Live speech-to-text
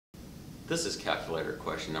This is calculator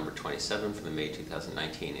question number 27 from the May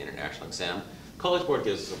 2019 International Exam. College Board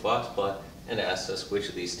gives us a box plot and asks us which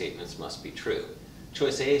of these statements must be true.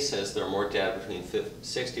 Choice A says there are more data between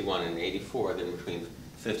 61 and 84 than between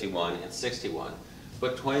 51 and 61,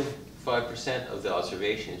 but 25% of the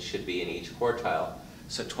observations should be in each quartile,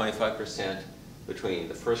 so 25% between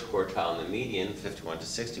the first quartile and the median, 51 to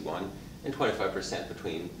 61, and 25%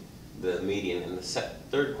 between the median and the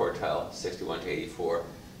third quartile, 61 to 84.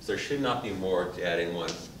 So there should not be more data in one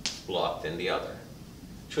block than the other.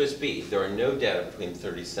 Choice B, there are no data between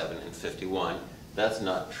 37 and 51. That's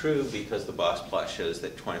not true because the box plot shows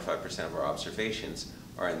that 25% of our observations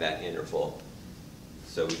are in that interval.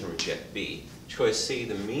 So we can reject B. Choice C,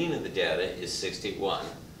 the mean of the data is 61.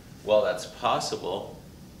 While that's possible,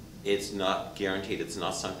 it's not guaranteed. It's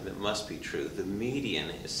not something that must be true. The median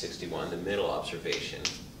is 61, the middle observation.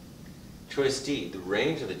 Choice D, the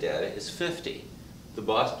range of the data is 50. The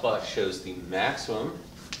box plot shows the maximum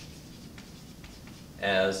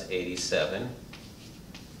as 87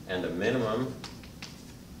 and the minimum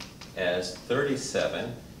as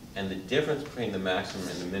 37, and the difference between the maximum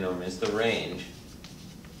and the minimum is the range,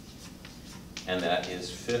 and that is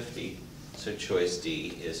 50, so choice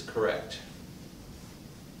D is correct.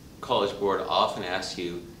 College Board often asks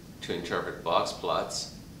you to interpret box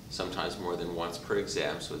plots, sometimes more than once per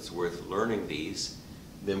exam, so it's worth learning these.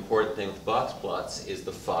 The important thing with box plots is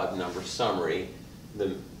the 5-number summary.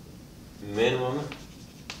 The minimum,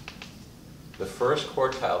 the first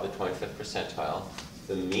quartile, the 25th percentile,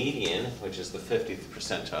 the median, which is the 50th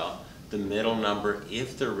percentile, the middle number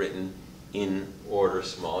if they're written in order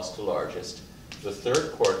smallest to largest, the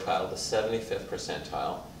third quartile, the 75th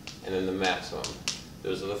percentile, and then the maximum.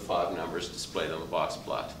 Those are the 5 numbers displayed on the box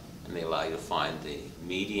plot, and they allow you to find the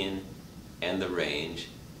median and the range,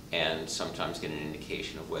 and sometimes get an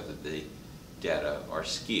indication of whether the data are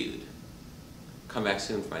skewed. Come back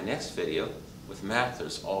soon for my next video. With math,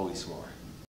 there's always more.